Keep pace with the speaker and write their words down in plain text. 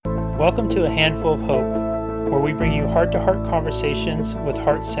Welcome to A Handful of Hope, where we bring you heart-to-heart conversations with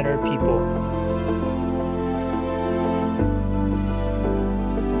heart-centered people.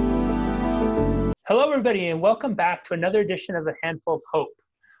 Hello, everybody, and welcome back to another edition of A Handful of Hope.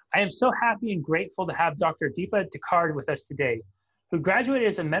 I am so happy and grateful to have Dr. Deepa Takhar with us today, who graduated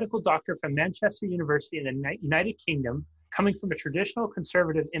as a medical doctor from Manchester University in the United Kingdom. Coming from a traditional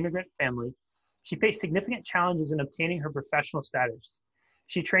conservative immigrant family, she faced significant challenges in obtaining her professional status.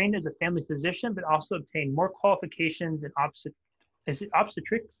 She trained as a family physician, but also obtained more qualifications in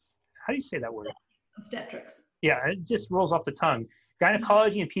obstetrics? How do you say that word? Obstetrics. Yeah, it just rolls off the tongue.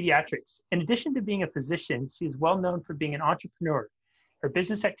 Gynecology and pediatrics. In addition to being a physician, she is well known for being an entrepreneur. Her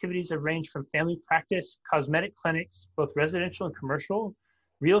business activities have ranged from family practice, cosmetic clinics, both residential and commercial,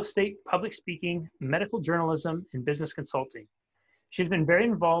 real estate, public speaking, medical journalism, and business consulting. She's been very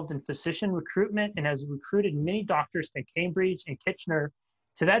involved in physician recruitment and has recruited many doctors from Cambridge and Kitchener.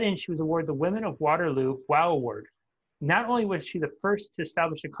 To that end, she was awarded the Women of Waterloo WOW Award. Not only was she the first to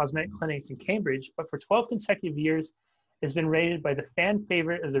establish a cosmetic clinic in Cambridge, but for 12 consecutive years has been rated by the fan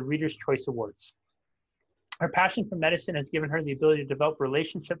favorite of the Reader's Choice Awards. Her passion for medicine has given her the ability to develop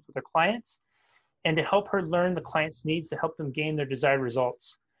relationships with her clients and to help her learn the client's needs to help them gain their desired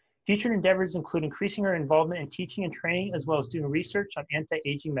results. Future endeavors include increasing her involvement in teaching and training, as well as doing research on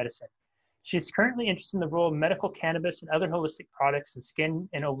anti-aging medicine. She is currently interested in the role of medical cannabis and other holistic products in skin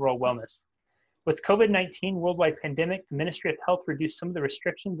and overall wellness. With COVID-19 worldwide pandemic, the Ministry of Health reduced some of the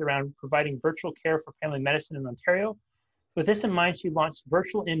restrictions around providing virtual care for family medicine in Ontario. With this in mind, she launched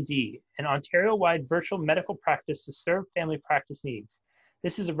Virtual MD, an Ontario-wide virtual medical practice to serve family practice needs.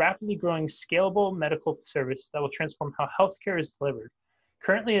 This is a rapidly growing, scalable medical service that will transform how healthcare is delivered.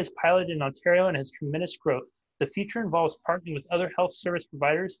 Currently is piloted in Ontario and has tremendous growth. The future involves partnering with other health service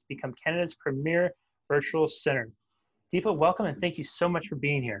providers to become Canada's premier virtual center. Deepa, welcome and thank you so much for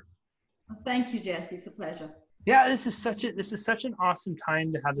being here. Well, thank you, Jesse. It's a pleasure. Yeah, this is such an awesome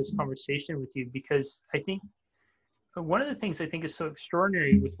time to have this conversation with you, because I think one of the things I think is so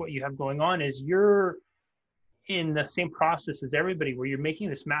extraordinary with what you have going on is you're in the same process as everybody, where you're making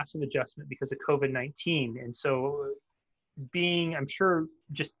this massive adjustment because of COVID-19. And so I'm sure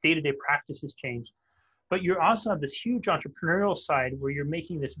just day-to-day practice has changed, but you also have this huge entrepreneurial side where you're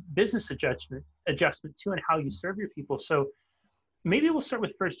making this business adjustment to and how you serve your people. So maybe we'll start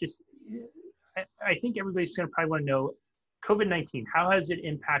with first, I think everybody's going to probably want to know, COVID-19, how has it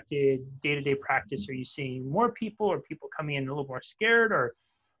impacted day-to-day practice? Are you seeing more people, or people coming in a little more scared, or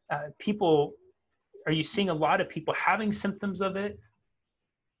are you seeing a lot of people having symptoms of it?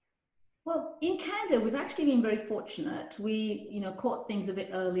 Well, in Canada, we've actually been very fortunate. We, caught things a bit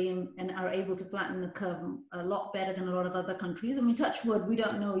early and are able to flatten the curve a lot better than a lot of other countries. I mean, touch wood, we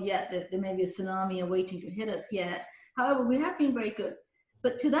don't know yet that there may be a tsunami awaiting to hit us yet. However, we have been very good.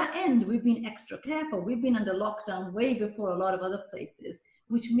 But to that end, we've been extra careful. We've been under lockdown way before a lot of other places,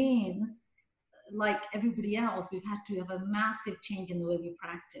 which means, like everybody else, we've had to have a massive change in the way we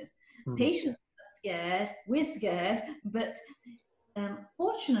practice. Patients are scared, we're scared, but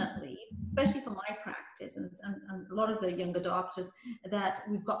fortunately, especially for my practice and a lot of the younger doctors, that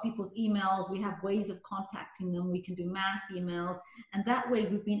we've got people's emails, we have ways of contacting them, we can do mass emails, and that way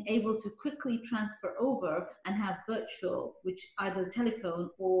we've been able to quickly transfer over and have virtual, which either telephone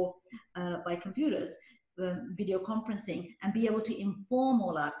or by computers, video conferencing, and be able to inform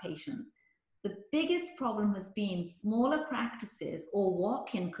all our patients. The biggest problem has been smaller practices or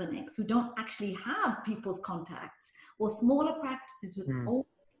walk-in clinics who don't actually have people's contacts, or smaller practices with older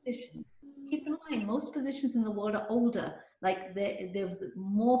physicians. Keep in mind, most physicians in the world are older. Like there's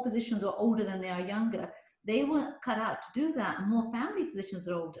more physicians who are older than they are younger. They weren't cut out to do that, and more family physicians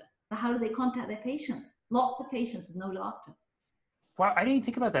are older. So how do they contact their patients? Lots of patients with no doctor. Wow, I didn't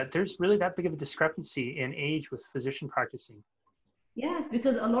think about that. There's really that big of a discrepancy in age with physician practicing. Yes,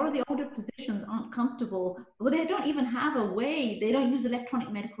 because a lot of the older physicians aren't comfortable. Well, they don't even have a way. They don't use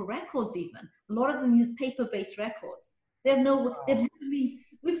electronic medical records even. A lot of them use paper-based records. They have no,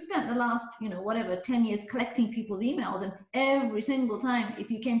 we've spent the last, 10 years collecting people's emails, and every single time,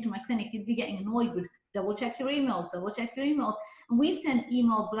 if you came to my clinic, you'd be getting annoyed with double check your emails. And we send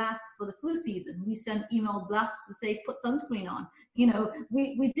email blasts for the flu season. We send email blasts to say, put sunscreen on.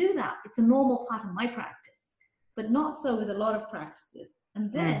 We do that. It's a normal part of my practice. But not so with a lot of practices.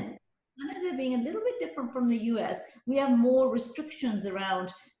 And then Canada being a little bit different from the US, we have more restrictions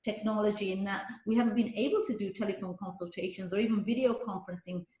around technology, in that we haven't been able to do telephone consultations or even video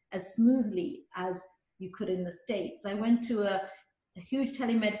conferencing as smoothly as you could in the States. I went to a huge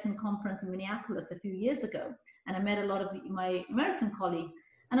telemedicine conference in Minneapolis a few years ago, and I met a lot of my American colleagues,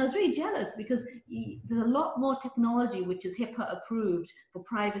 And I was really jealous because there's a lot more technology which is HIPAA approved for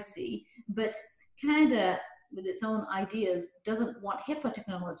privacy, but Canada, with its own ideas, doesn't want HIPAA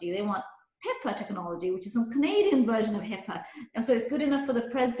technology. They want HIPAA technology, which is some Canadian version of HIPAA. And so it's good enough for the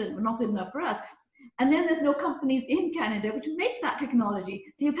president, but not good enough for us. And then there's no companies in Canada which make that technology.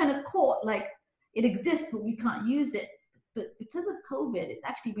 So you're kind of caught like it exists, but we can't use it. But because of COVID, it's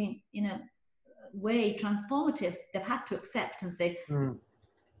actually been, in a way, transformative. They've had to accept and say,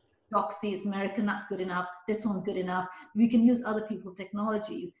 Doxy, it's American, that's good enough. This one's good enough. We can use other people's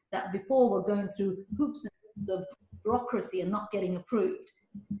technologies that before were going through hoops and hoops of bureaucracy and not getting approved.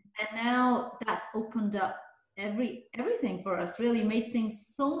 And now that's opened up everything for us, really made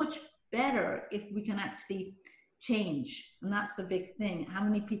things so much better if we can actually change. And that's the big thing. How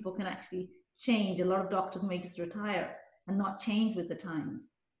many people can actually change? A lot of doctors may just retire and not change with the times.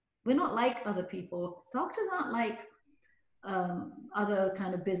 We're not like other people. Doctors aren't like other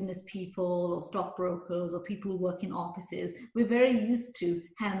kind of business people or stockbrokers or people who work in offices. We're very used to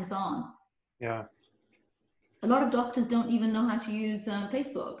hands-on. Yeah. A lot of doctors don't even know how to use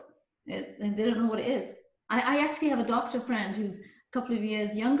Facebook. And they don't know what it is. I actually have a doctor friend who's a couple of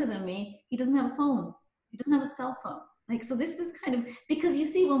years younger than me. He doesn't have a phone. He doesn't have a cell phone. Like, so this is kind of, because you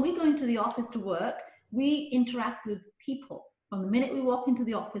see, when we go into the office to work, we interact with people. From the minute we walk into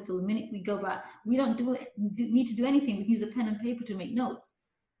the office till the minute we go back, we don't need to do anything. We use a pen and paper to make notes.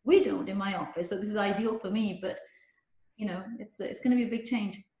 We don't in my office, so this is ideal for me, but you know, it's going to be a big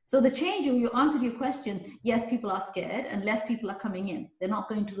change. So the change, your answer to your question, yes, people are scared and less people are coming in. They're not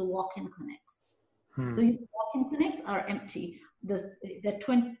going to the walk-in clinics. So the walk-in clinics are empty. They're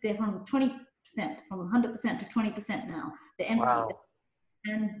from 20%, from 100% to 20% now. They're empty. Wow.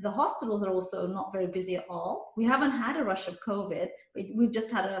 And the hospitals are also not very busy at all. We haven't had a rush of COVID. We've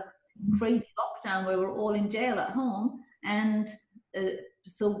just had a crazy lockdown where we're all in jail at home. And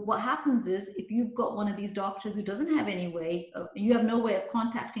so what happens is, if you've got one of these doctors who doesn't have any way, you have no way of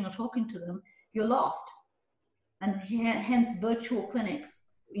contacting or talking to them, you're lost. And hence virtual clinics,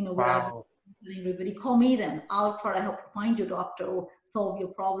 you know, Wow. everybody, call me then. I'll try to help you find your doctor or solve your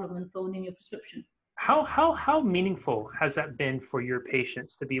problem and phone in your prescription. How meaningful has that been for your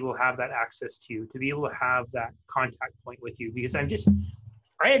patients to be able to have that access to you, to be able to have that contact point with you? Because I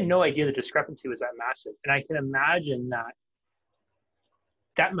had no idea the discrepancy was that massive. And I can imagine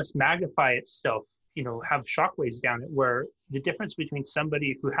that must magnify itself, you know, have shockwaves down it, where the difference between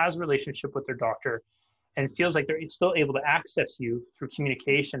somebody who has a relationship with their doctor and feels like they're still able to access you through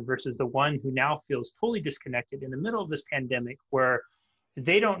communication versus the one who now feels totally disconnected in the middle of this pandemic, where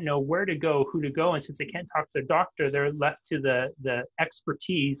they don't know where to go, who to go. And since they can't talk to their doctor, they're left to the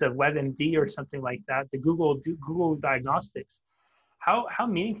expertise of WebMD or something like that, the Google diagnostics. How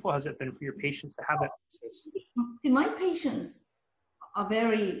meaningful has it been for your patients to have that access? See, my patients are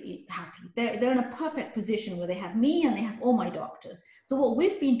very happy. They're in a perfect position where they have me and they have all my doctors. So what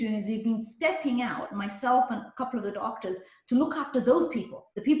we've been doing is we've been stepping out, myself and a couple of the doctors, to look after those people,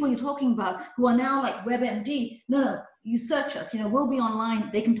 the people you're talking about who are now like WebMD. No, you search us, you know, we'll be online,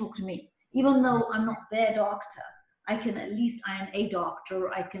 they can talk to me. Even though I'm not their doctor, I am a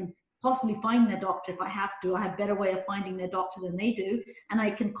doctor, I can possibly find their doctor if I have to. I have a better way of finding their doctor than they do. And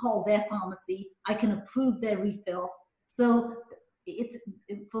I can call their pharmacy, I can approve their refill. So it's,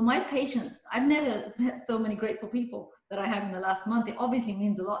 for my patients, I've never met so many grateful people that I have in the last month. It obviously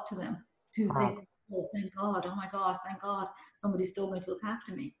means a lot to them to think, oh, thank God, oh my gosh, thank God, somebody's still going to look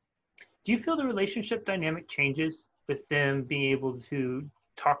after me. Do you feel the relationship dynamic changes with them being able to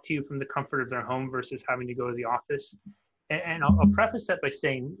talk to you from the comfort of their home versus having to go to the office? And I'll preface that by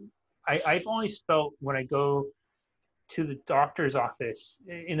saying, I've always felt when I go to the doctor's office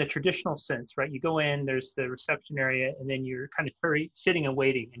in the traditional sense, right? You go in, there's the reception area, and then you're kind of sitting and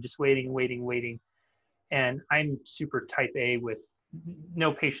waiting and just waiting. And I'm super type A with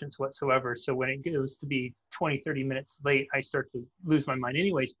no patience whatsoever. So when it goes to be 20, 30 minutes late, I start to lose my mind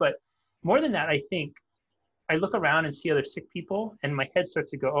anyways. But more than that, I think I look around and see other sick people and my head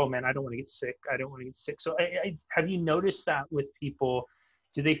starts to go, oh man, I don't want to get sick. So have you noticed that with people?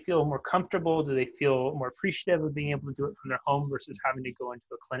 Do they feel more comfortable? Do they feel more appreciative of being able to do it from their home versus having to go into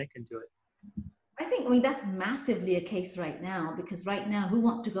a clinic and do it? I mean, that's massively a case right now, because right now, who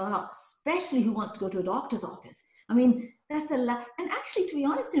wants to go out, especially who wants to go to a doctor's office? I mean, that's a lot. And actually, to be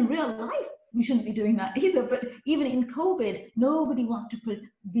honest, in real life, we shouldn't be doing that either. But even in COVID, nobody wants to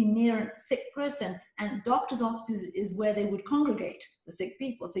be near a sick person. And doctor's offices is where they would congregate the sick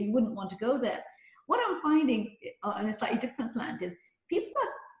people. So you wouldn't want to go there. What I'm finding on a slightly different slant is people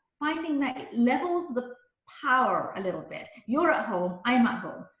are finding that it levels the power a little bit. You're at home, I'm at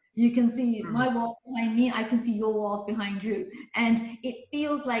home. You can see my walls behind me. I can see your walls behind you. And it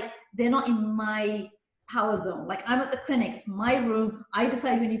feels like they're not in my power zone. Like I'm at the clinic, it's my room. I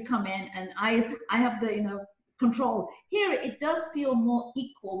decide when you come in, and I have the, control. Here, it does feel more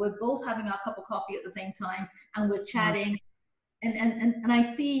equal. We're both having our cup of coffee at the same time, and we're chatting. And I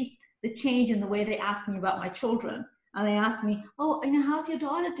see the change in the way they ask me about my children. And they ask me, oh, how's your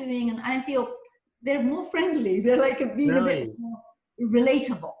daughter doing? And I feel they're more friendly. They're like being a bit more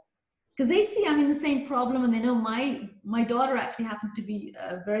relatable. Because they see I'm in the same problem, and they know my daughter actually happens to be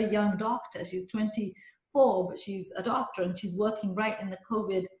a very young doctor. She's 24, but she's a doctor, and she's working right in the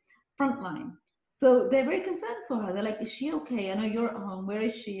COVID frontline. So they're very concerned for her. They're like, is she okay? I know you're at home. Where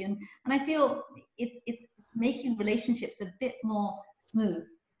is she? And I feel it's making relationships a bit more smooth.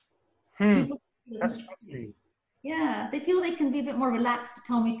 People, that's fascinating. Yeah, they feel they can be a bit more relaxed to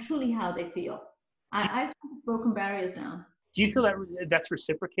tell me truly how they feel. I've broken barriers down. Do you feel that that's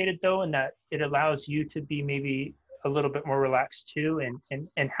reciprocated though, and that it allows you to be maybe a little bit more relaxed too,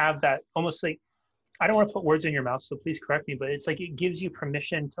 and have that almost like, I don't want to put words in your mouth, so please correct me, but it's like it gives you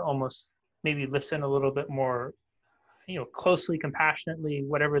permission to almost maybe listen a little bit more, closely, compassionately,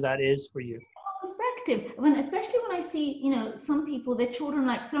 whatever that is for you. Perspective, especially when I see, some people, their children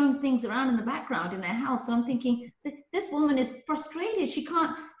like throwing things around in the background in their house, and I'm thinking, this woman is frustrated. She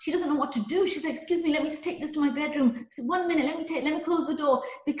doesn't know what to do. She's like, excuse me, let me just take this to my bedroom. 1 minute, let me close the door,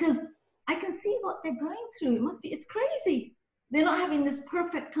 because I can see what they're going through. It's crazy. They're not having this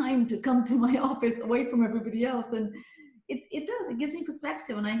perfect time to come to my office away from everybody else, and it gives me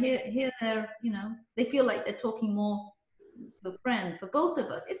perspective. And I hear their, they feel like they're talking more a friend for both of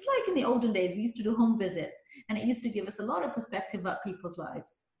us. It's like in the olden days, we used to do home visits, and it used to give us a lot of perspective about people's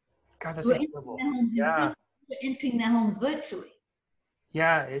lives. God, that's incredible. Yeah. We're entering their homes virtually.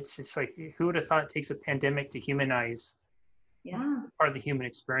 Yeah, it's like, who would have thought it takes a pandemic to humanize part of the human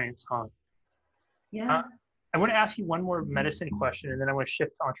experience, huh? Yeah. I want to ask you one more medicine question, and then I want to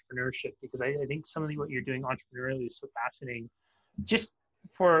shift to entrepreneurship, because I think some of what you're doing entrepreneurially is so fascinating. Just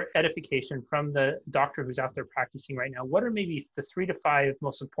for edification from the doctor who's out there practicing right now, what are maybe the 3 to 5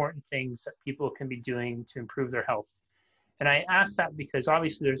 most important things that people can be doing to improve their health? And I ask that because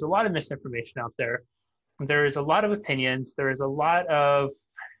obviously there's a lot of misinformation out there. There is a lot of opinions. There is a lot of,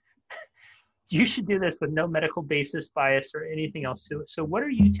 you should do this with no medical basis, bias, or anything else to it. So what are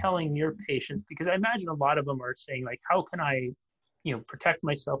you telling your patients? Because I imagine a lot of them are saying, like, how can I, protect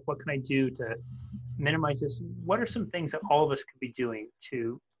myself? What can I do to minimize this? What are some things that all of us could be doing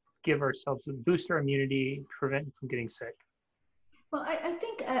to give ourselves a boost our immunity, prevent from getting sick? Well, I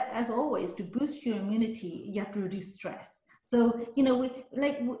think, as always, to boost your immunity, you have to reduce stress. So,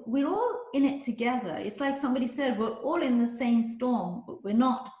 we're all in it together. It's like somebody said, we're all in the same storm, but we're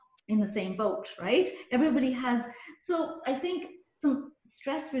not in the same boat, right? Everybody has. So I think some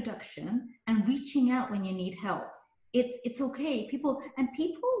stress reduction and reaching out when you need help. It's okay. People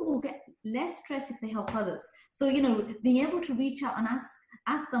will get less stress if they help others. So, being able to reach out and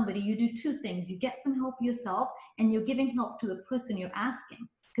ask somebody, you do 2 things. You get some help yourself, and you're giving help to the person you're asking,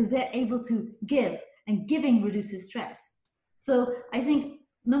 because they're able to give, and giving reduces stress. So I think,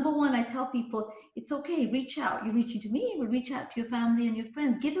 number 1, I tell people, it's okay, reach out. You're reaching to me, you reach out to your family and your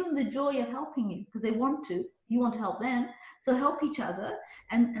friends. Give them the joy of helping you, because they want to. You want to help them. So help each other,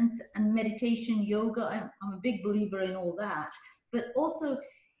 and meditation, yoga. I'm a big believer in all that. But also,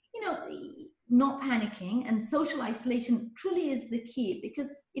 not panicking, and social isolation truly is the key,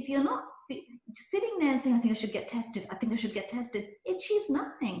 because if you're not sitting there and saying, I think I should get tested, it achieves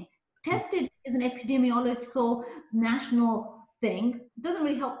nothing. Tested is an epidemiological national thing. It doesn't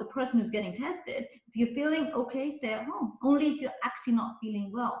really help the person who's getting tested. If you're feeling okay, stay at home. Only if you're actually not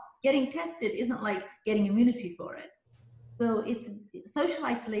feeling well. Getting tested isn't like getting immunity for it. So social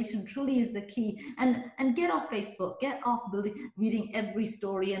isolation truly is the key. And get off Facebook, get off reading every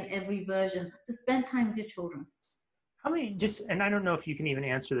story and every version. To spend time with your children. And I don't know if you can even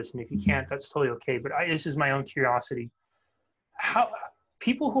answer this, and if you can't, that's totally okay, but this is my own curiosity. How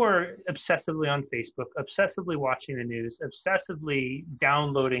people who are obsessively on Facebook, obsessively watching the news, obsessively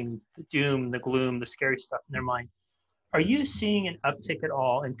downloading the doom, the gloom, the scary stuff in their mind, are you seeing an uptick at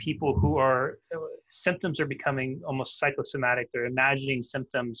all in people who symptoms are becoming almost psychosomatic? They're imagining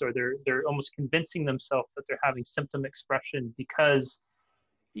symptoms, or they're almost convincing themselves that they're having symptom expression because,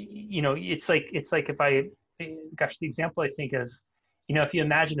 it's like the example I think is, if you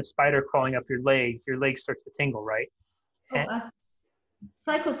imagine a spider crawling up your leg starts to tingle, right? Absolutely.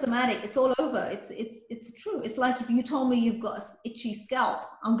 Psychosomatic, it's all over. It's true. It's like if you told me you've got an itchy scalp,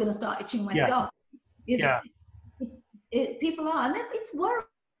 I'm going to start itching my scalp. People are, and it's worrying.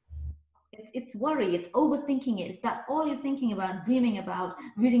 It's worry, it's overthinking it. If that's all you're thinking about, dreaming about,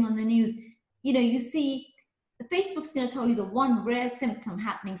 reading on the news, you know, you see the Facebook's going to tell you the one rare symptom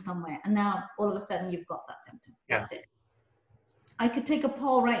happening somewhere, and now all of a sudden you've got that symptom. That's it. I could take a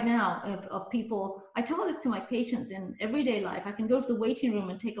poll right now of people. I tell this to my patients in everyday life. I can go to the waiting room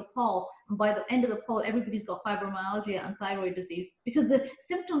and take a poll, and by the end of the poll, everybody's got fibromyalgia and thyroid disease, because the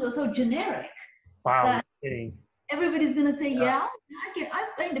symptoms are so generic. Wow. That everybody's going to say, yeah,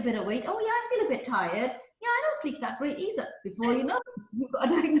 I've gained a bit of weight. Oh yeah, I feel a bit tired. Yeah, I don't sleep that great either. Before you know, you've got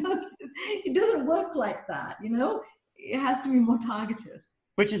a diagnosis. It doesn't work like that, you know? It has to be more targeted.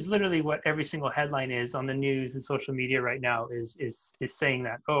 Which is literally what every single headline is on the news and social media right now is saying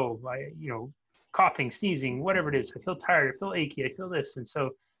that, oh, you know, coughing, sneezing, whatever it is, I feel tired, I feel achy, I feel this. And so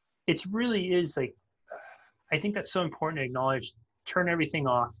it's really is like, I think that's so important to acknowledge. Turn everything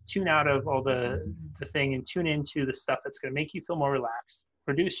off, tune out of all the thing, and tune into the stuff that's going to make you feel more relaxed,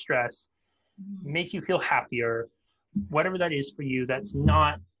 reduce stress, make you feel happier, whatever that is for you, that's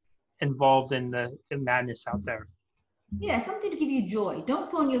not involved in the madness out there. Yeah, something to give you joy.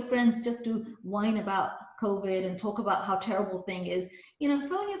 Don't phone your friends just to whine about COVID and talk about how terrible thing is. You know,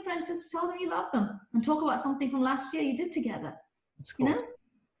 phone your friends just to tell them you love them and talk about something from last year you did together. That's cool. You know?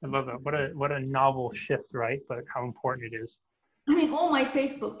 I love that. What a novel shift, right? But how important it is. I mean, all my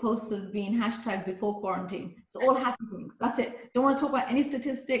Facebook posts have been hashtag before quarantine. It's all happy things. That's it. Don't want to talk about any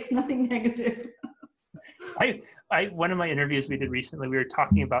statistics, nothing negative. One of my interviews we did recently, we were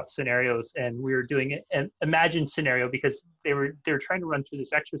talking about scenarios, and we were doing an imagined scenario because they were trying to run through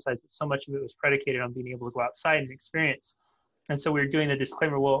this exercise, but so much of it was predicated on being able to go outside and experience. And so we were doing the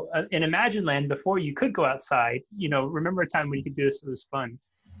disclaimer, well, in Imagine Land, before you could go outside, you know, remember a time when you could do this, it was fun.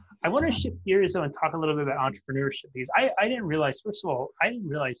 I want to shift gears though and talk a little bit about entrepreneurship, because I didn't realize, first of all, I didn't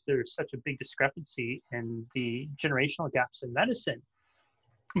realize there's such a big discrepancy in the generational gaps in medicine.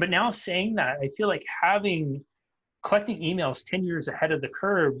 But now saying that, I feel like collecting emails 10 years ahead of the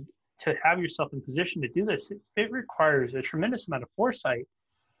curve to have yourself in position to do this, it requires a tremendous amount of foresight.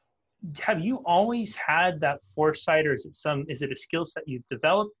 Have you always had that foresight, or is it a skill set you've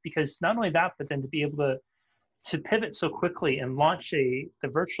developed? Because not only that, but then to be able to pivot so quickly and launch the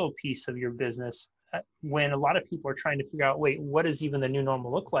virtual piece of your business when a lot of people are trying to figure out, wait, what does even the new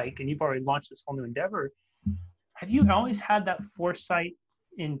normal look like? And you've already launched this whole new endeavor. Have you always had that foresight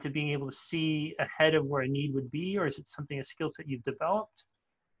into being able to see ahead of where a need would be, or is it a skill set you've developed?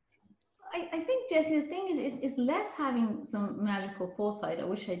 I think, Jesse, the thing is less having some magical foresight. I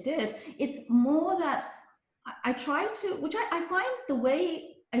wish I did. It's more that I try to, which I find the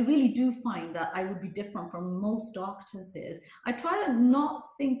way I really do find that I would be different from most doctors is I try to not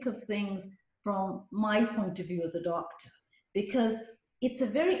think of things from my point of view as a doctor, because it's a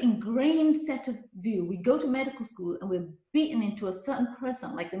very ingrained set of view. We go to medical school and we're beaten into a certain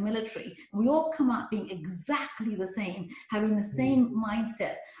person, like the military, and we all come out being exactly the same, having the same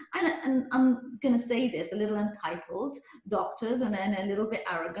mindsets. And I'm going to say this, a little entitled doctors, and then a little bit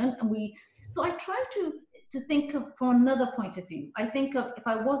arrogant. So I try to think of from another point of view. I think of, if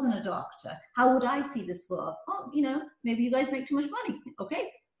I wasn't a doctor, how would I see this world? Oh, you know, maybe you guys make too much money. Okay,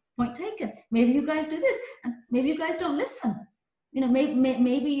 point taken. Maybe you guys do this, and maybe you guys don't listen. You know,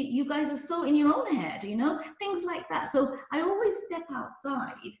 maybe you guys are so in your own head, you know, things like that. So I always step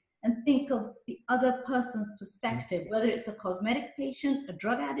outside and think of the other person's perspective, whether it's a cosmetic patient, a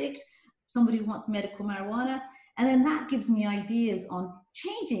drug addict, somebody who wants medical marijuana, and then that gives me ideas on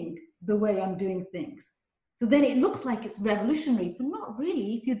changing the way I'm doing things. So then it looks like it's revolutionary, but not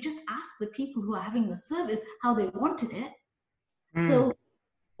really if you just ask the people who are having the service how they wanted it. So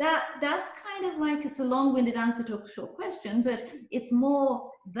that's kind of like, it's a long-winded answer to a short question, but it's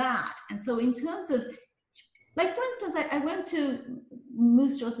more that. And so in terms of, like, for instance, I went to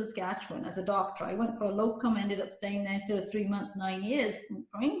Moose Jaw, Saskatchewan as a doctor. I went for a locum, ended up staying there instead of 3 months, 9 years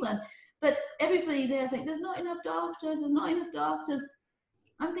from England. But everybody there is like, there's not enough doctors, there's not enough doctors.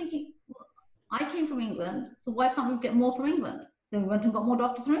 I'm thinking, well, I came from England, so why can't we get more from England? Then we went and got more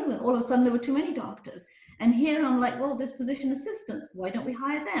doctors from England. All of a sudden, there were too many doctors. And here I'm like, well, there's physician assistants. Why don't we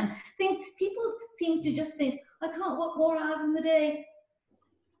hire them? People seem to just think, I can't work more hours in the day.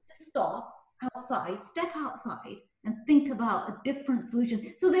 Stop outside, step outside, and think about a different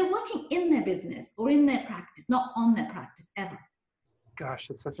solution. So they're working in their business or in their practice, not on their practice ever. Gosh,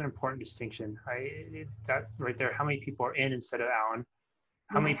 that's such an important distinction. That right there, how many people are in instead of out?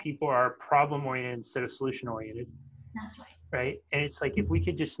 How many people are problem-oriented instead of solution-oriented? That's right. Right? And it's like, if we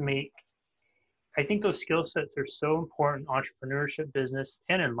could just I think those skill sets are so important in entrepreneurship, business,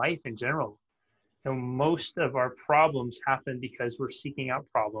 and in life in general. You know, most of our problems happen because we're seeking out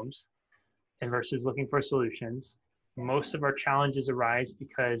problems and versus looking for solutions. Most of our challenges arise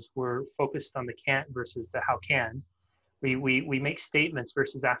because we're focused on the can't versus the how can. We make statements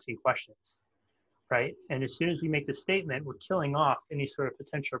versus asking questions, right? And as soon as we make the statement, we're killing off any sort of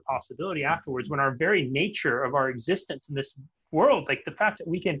potential or possibility afterwards, when our very nature of our existence in this world, like the fact that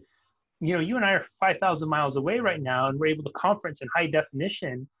we can, you and I are 5,000 miles away right now, and we're able to conference in high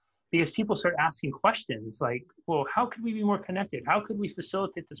definition because people start asking questions like, well, how could we be more connected? How could we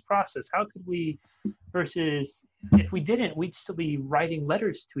facilitate this process? How could we, versus if we didn't, we'd still be writing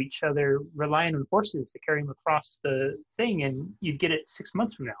letters to each other, relying on horses to carry them across the thing, and you'd get it 6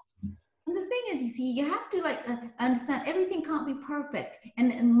 months from now. And the thing is, you see, you have to understand everything can't be perfect.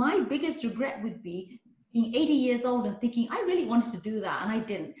 And my biggest regret would be being 80 years old and thinking, I really wanted to do that and I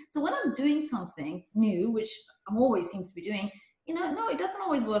didn't. So when I'm doing something new, which I'm always seems to be doing, no, it doesn't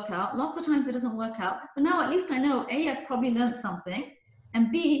always work out. Lots of times it doesn't work out. But now at least I know, A, I probably learned something, and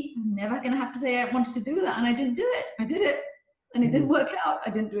B, I'm never going to have to say I wanted to do that and I didn't do it. I did it and it didn't work out. I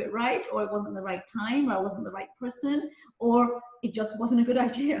didn't do it right, or it wasn't the right time, or I wasn't the right person, or it just wasn't a good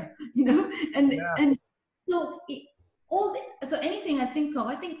idea, And so so anything I think of,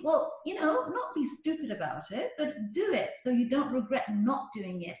 I think, well, not be stupid about it, but do it so you don't regret not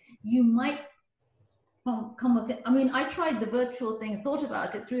doing it. You might I tried the virtual thing, thought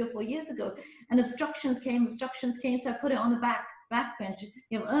about it 3 or 4 years ago, and obstructions came, so I put it on the backbench.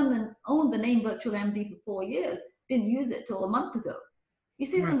 Owned the name Virtual MD for 4 years, didn't use it till a month ago. You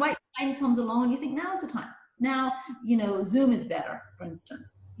see, the right time comes along and you think, now's the time. Now, Zoom is better, for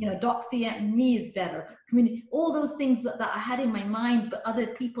instance. Doxy.me is better. All those things that I had in my mind, but other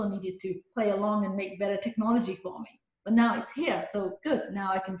people needed to play along and make better technology for me. But now it's here, so good.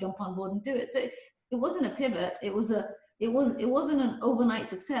 Now I can jump on board and do it. So it wasn't a pivot. It wasn't an overnight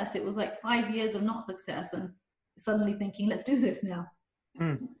success. It was like 5 years of not success, and suddenly thinking, let's do this now.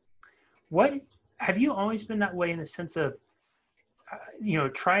 What have you always been that way, in the sense of,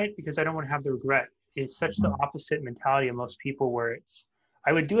 try it because I don't want to have the regret? It's such the opposite mentality of most people, where it's,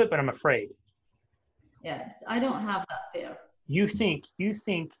 I would do it, but I'm afraid. Yes, I don't have that fear. You think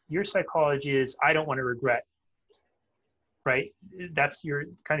your psychology is, I don't want to regret, right? That's your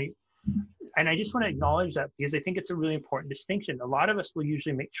kind of, and I just want to acknowledge that, because I think it's a really important distinction. A lot of us will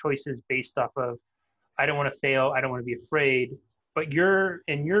usually make choices based off of, I don't want to fail, I don't want to be afraid. But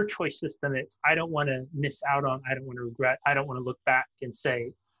in your choice system, it's, I don't want to miss out on, I don't want to regret, I don't want to look back and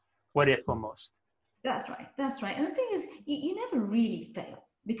say, what if, almost. That's right. And the thing is, you never really fail,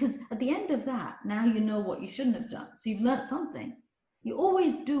 because at the end of that, now you know what you shouldn't have done. So you've learned something. You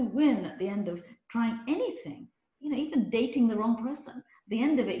always do win at the end of trying anything, even dating the wrong person. At the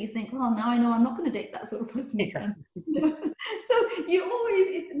end of it, you think, well, now I know I'm not going to date that sort of person again. So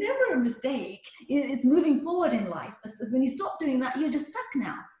it's never a mistake. It's moving forward in life. So when you stop doing that, you're just stuck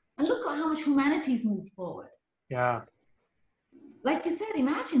now. And look at how much humanity's moved forward. Yeah. Like you said,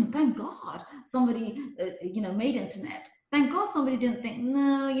 imagine, thank God somebody, made internet. Thank God somebody didn't think,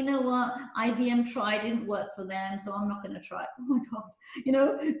 no, you know what, IBM tried, didn't work for them, so I'm not going to try. Oh my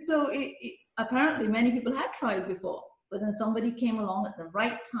God, So apparently many people had tried before, but then somebody came along at the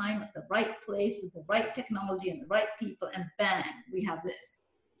right time, at the right place, with the right technology and the right people, and bang, we have this.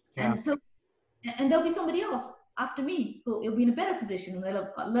 Yeah. And there'll be somebody else after me who will be in a better position, and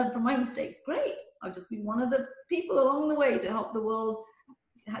they'll learn from my mistakes. Great. I'll just be one of the people along the way to help the world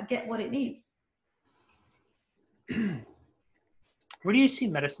get what it needs. Where do you see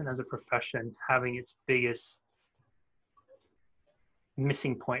medicine as a profession having its biggest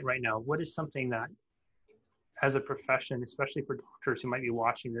missing point right now? What is something that, as a profession, especially for doctors who might be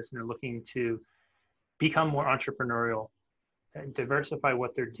watching this and are looking to become more entrepreneurial and diversify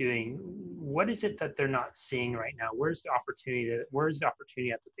what they're doing, what is it that they're not seeing right now? Where's the opportunity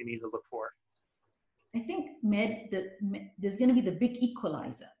at that they need to look for? I think there's going to be the big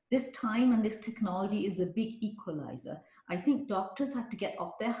equalizer. This time and this technology is the big equalizer. I think doctors have to get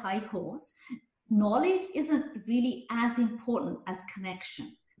off their high horse. Knowledge isn't really as important as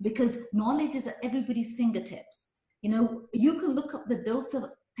connection, because knowledge is at everybody's fingertips. You can look up the dose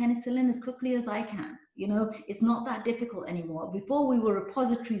of penicillin as quickly as I can. It's not that difficult anymore. Before, we were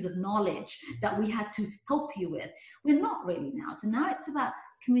repositories of knowledge that we had to help you with. We're not really now. So now it's about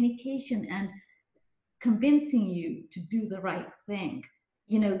communication and convincing you to do the right thing,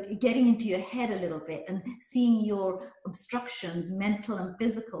 getting into your head a little bit and seeing your obstructions, mental and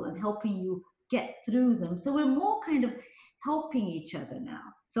physical, and helping you get through them. So we're more kind of helping each other now.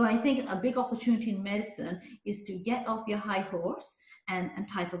 So I think a big opportunity in medicine is to get off your high horse and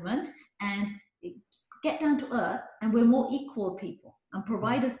entitlement and get down to earth, and we're more equal people, and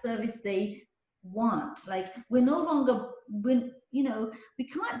provide a service they want. Like we're no longer, we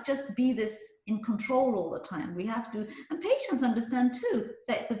can't just be this in control all the time. We have to, and patients understand too,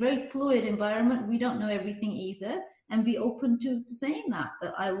 that it's a very fluid environment. We don't know everything either, and be open to saying that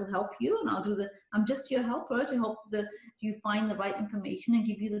I will help you and I'm just your helper to help you find the right information and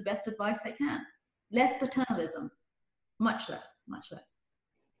give you the best advice I can. Less paternalism, much less.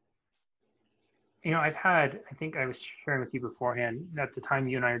 I think I was sharing with you beforehand, at the time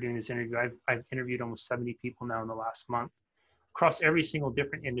you and I are doing this interview, I've interviewed almost 70 people now in the last month across every single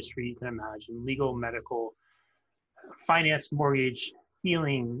different industry you can imagine: legal, medical, finance, mortgage,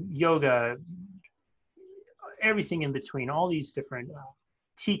 healing, yoga, everything in between, all these different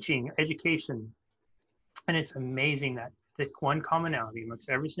teaching, education. And it's amazing that the one commonality amongst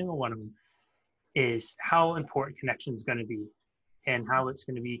every single one of them is how important connection is going to be, and how it's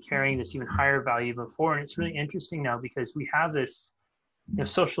going to be carrying this even higher value before. And it's really interesting now because we have this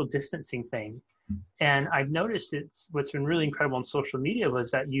social distancing thing. And I've noticed what's been really incredible on social media was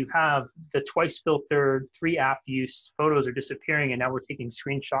that you have the twice filtered 3 app use photos are disappearing. And now we're taking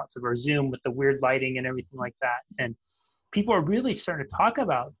screenshots of our Zoom with the weird lighting and everything like that. And people are really starting to talk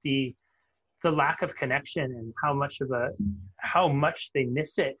about the lack of connection and how much they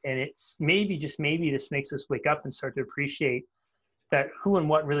miss it. And it's maybe, just maybe, this makes us wake up and start to appreciate that who and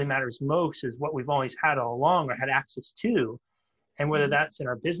what really matters most is what we've always had all along or had access to. And whether that's in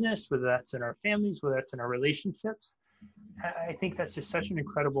our business, whether that's in our families, whether that's in our relationships, I think that's just such an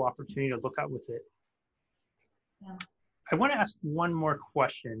incredible opportunity to look at with it. Yeah. I want to ask one more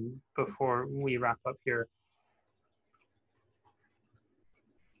question before we wrap up here.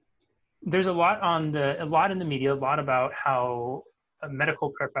 There's a lot in the media, a lot about how medical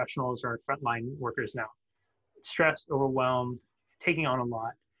professionals are frontline workers now, stressed, overwhelmed, taking on a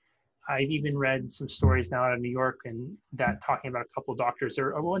lot. I've even read some stories now out of New York and that talking about a couple of doctors,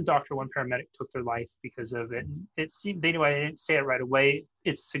 or one doctor, one paramedic took their life because of it. And it seemed, they knew I didn't say it right away.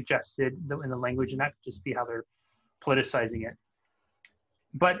 It's suggested in the language, and that could just be how they're politicizing it.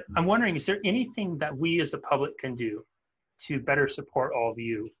 But I'm wondering, is there anything that we as the public can do to better support all of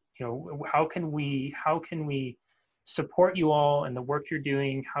you? How can we support you all and the work you're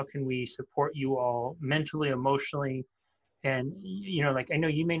doing? How can we support you all mentally, emotionally? And, I know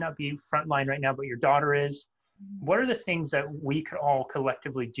you may not be frontline right now, but your daughter is. What are the things that we could all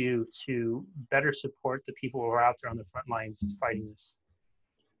collectively do to better support the people who are out there on the front lines fighting this?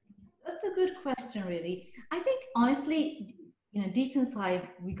 That's a good question, really. I think, honestly, deep inside,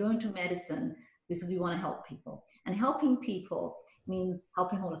 we go into medicine because we want to help people. And helping people means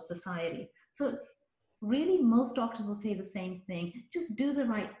helping all of society. So really, most doctors will say the same thing. Just do the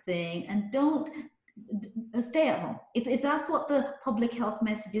right thing and don't stay at home. If that's what the public health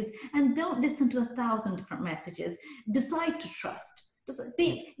message is, and don't listen to 1,000 different messages. Decide to trust. Just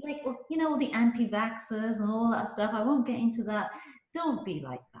be like, the anti-vaxxers and all that stuff. I won't get into that. Don't be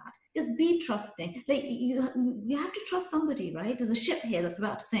like that. Just be trusting. Like you have to trust somebody, right? There's a ship here that's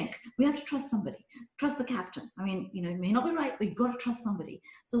about to sink. We have to trust somebody. Trust the captain. I mean, it may not be right, but you've got to trust somebody.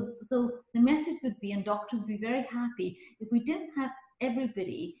 So the message would be, and doctors would be very happy if we didn't have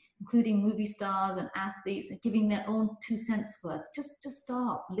everybody, including movie stars and athletes, and giving their own 2 cents worth. Just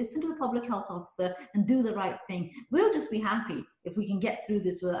stop. Listen to the public health officer and do the right thing. We'll just be happy if we can get through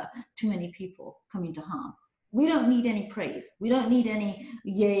this without too many people coming to harm. We don't need any praise. We don't need any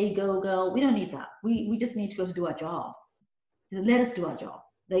yay, go girl. We don't need that. We just need to go to do our job. Let us do our job.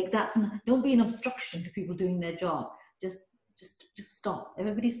 Like don't be an obstruction to people doing their job. Just stop.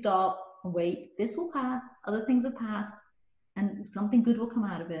 Everybody stop and wait. This will pass. Other things have passed, and something good will come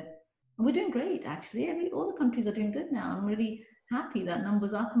out of it. And we're doing great, actually. All the countries are doing good now. I'm really happy that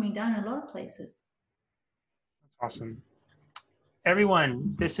numbers are coming down in a lot of places. That's awesome.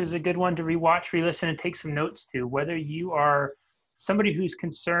 Everyone, this is a good one to rewatch, re-listen, and take some notes to. Whether you are somebody who's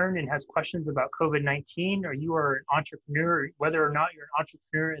concerned and has questions about COVID-19, or you are an entrepreneur, whether or not you're an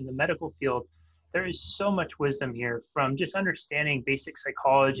entrepreneur in the medical field, there is so much wisdom here, from just understanding basic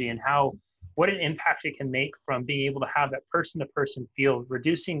psychology and what an impact it can make from being able to have that person-to-person feel,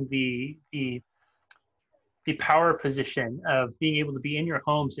 reducing the power position of being able to be in your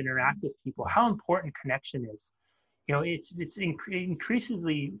homes, interact with people, how important connection is. It's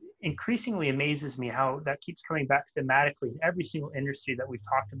increasingly amazes me how that keeps coming back thematically in every single industry that we've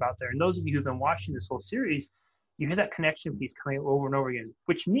talked about there. And those of you who've been watching this whole series, you hear that connection piece coming over and over again,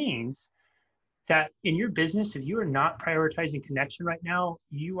 which means that in your business, if you are not prioritizing connection right now,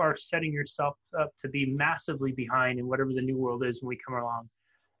 you are setting yourself up to be massively behind in whatever the new world is when we come along.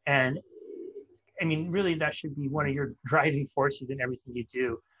 And I mean, really, that should be one of your driving forces in everything you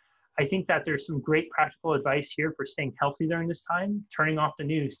do. I think that there's some great practical advice here for staying healthy during this time, turning off the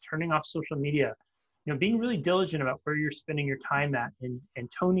news, turning off social media, being really diligent about where you're spending your time at,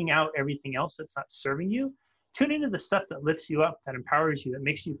 and toning out everything else that's not serving you. Tune into the stuff that lifts you up, that empowers you, that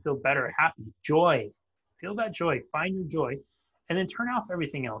makes you feel better, happy, joy. Feel that joy, find your joy, and then turn off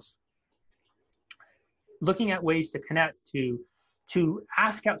everything else. Looking at ways to connect, to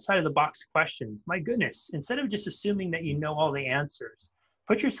ask outside of the box questions. My goodness, instead of just assuming that you know all the answers,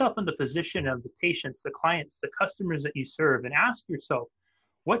 put yourself in the position of the patients, the clients, the customers that you serve, and ask yourself,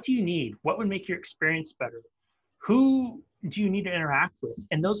 what do you need? What would make your experience better? Who do you need to interact with?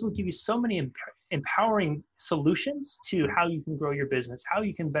 And those will give you so many empowering solutions to how you can grow your business, how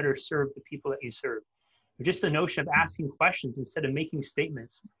you can better serve the people that you serve. Just the notion of asking questions instead of making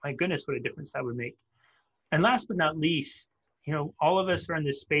statements. My goodness, what a difference that would make. And last but not least, all of us are in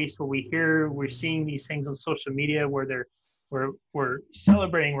this space where we're seeing these things on social media where we're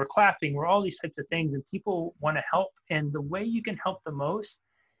celebrating, we're clapping, we're all these types of things, and people want to help. And the way you can help the most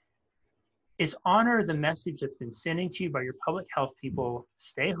is honor the message that's been sending to you by your public health people.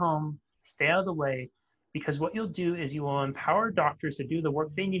 Stay home, stay out of the way, because what you'll do is you will empower doctors to do the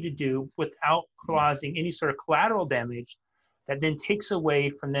work they need to do without causing any sort of collateral damage that then takes away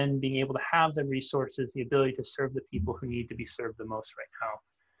from them being able to have the resources, the ability to serve the people who need to be served the most right now.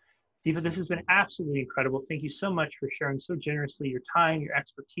 Deepa, this has been absolutely incredible. Thank you so much for sharing so generously your time, your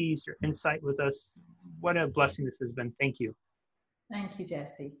expertise, your insight with us. What a blessing this has been. Thank you. Thank you,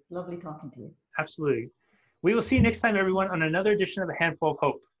 Jesse. Lovely talking to you. Absolutely. We will see you next time, everyone, on another edition of A Handful of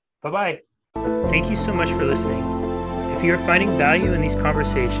Hope. Bye-bye. Thank you so much for listening. If you are finding value in these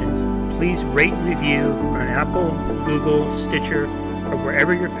conversations, please rate and review on Apple, Google, Stitcher, or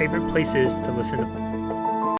wherever your favorite place is to listen to